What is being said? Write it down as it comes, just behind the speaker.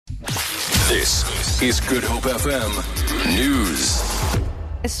This is Good Hope FM News.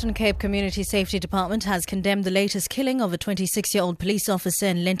 Western Cape Community Safety Department has condemned the latest killing of a 26-year-old police officer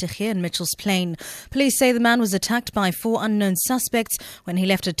in Lentegeur in Mitchell's Plain. Police say the man was attacked by 4 unknown suspects when he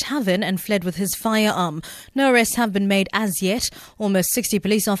left a tavern and fled with his firearm. No arrests have been made as yet. Almost 60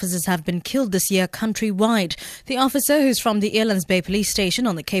 police officers have been killed this year countrywide. The officer, who's from the Elands Bay Police Station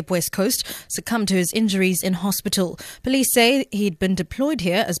on the Cape West Coast, succumbed to his injuries in hospital. Police say he'd been deployed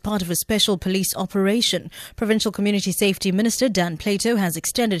here as part of a special police operation. Provincial Community Safety Minister Dan Plato has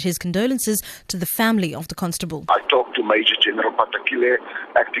extended his condolences to the family of the constable. I talked to Major General Patakile,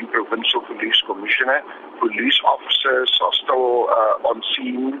 Acting Provincial Police Commissioner. Police officers are still on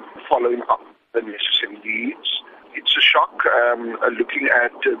scene following up the necessary leads. It's a shock looking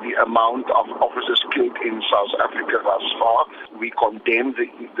at the amount of officers killed in South Africa thus far. We condemn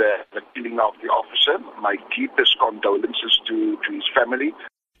the killing of the officer. My deepest condolences to his family.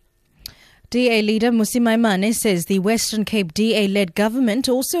 DA leader Musi Maimane says the Western Cape DA-led government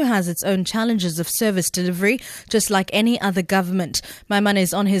also has its own challenges of service delivery, just like any other government. Maimane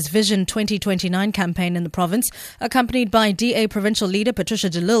is on his Vision 2029 campaign in the province. Accompanied by DA provincial leader Patricia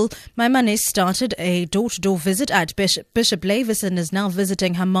de Lille, Maimane started a door-to-door visit at Bishop Lavis and is now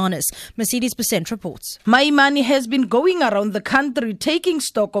visiting Hermanus. Mercedes Percent reports. Maimane has been going around the country taking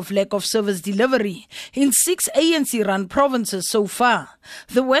stock of lack of service delivery in 6 ANC-run provinces so far.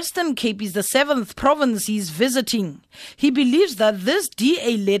 The Western Cape is the 7th province he's visiting. He believes that this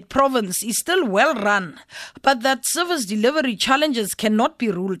DA-led province is still well run, but that service delivery challenges cannot be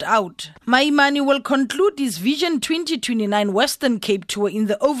ruled out. Maimane will conclude his Vision 2029 Western Cape tour in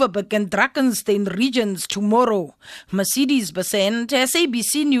the Overberg and Drakensberg regions tomorrow. Mercedes Besant,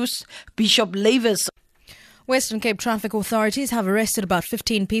 SABC News, Bishop Lavis. Western Cape traffic authorities have arrested about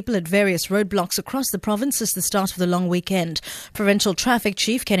 15 people at various roadblocks across the province since the start of the long weekend. Provincial Traffic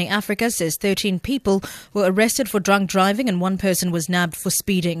Chief Kenny Africa says 13 people were arrested for drunk driving and 1 person was nabbed for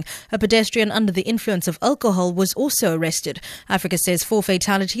speeding. A pedestrian under the influence of alcohol was also arrested. Africa says 4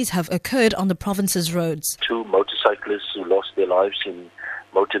 fatalities have occurred on the province's roads. 2 motorcyclists who lost their lives in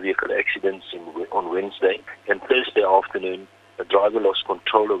motor vehicle accidents on Wednesday, and Thursday afternoon a driver lost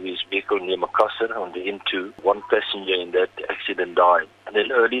control of his vehicle near Makassar on the N2. 1 passenger in that accident died. And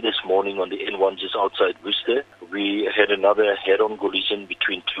then early this morning on the N1 just outside Worcester, we had another head-on collision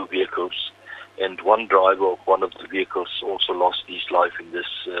between 2 vehicles. And 1 driver of one of the vehicles also lost his life in this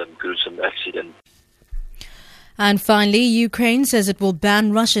gruesome accident. And finally, Ukraine says it will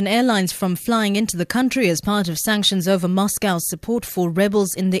ban Russian airlines from flying into the country as part of sanctions over Moscow's support for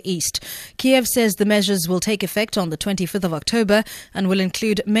rebels in the east. Kiev says the measures will take effect on the 25th of October and will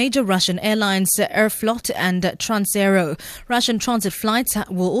include major Russian airlines Aeroflot and Transaero. Russian transit flights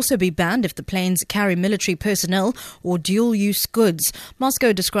will also be banned if the planes carry military personnel or dual-use goods.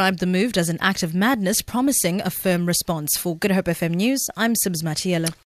 Moscow described the move as an act of madness, promising a firm response. For Good Hope FM News, I'm Sibs Matiela.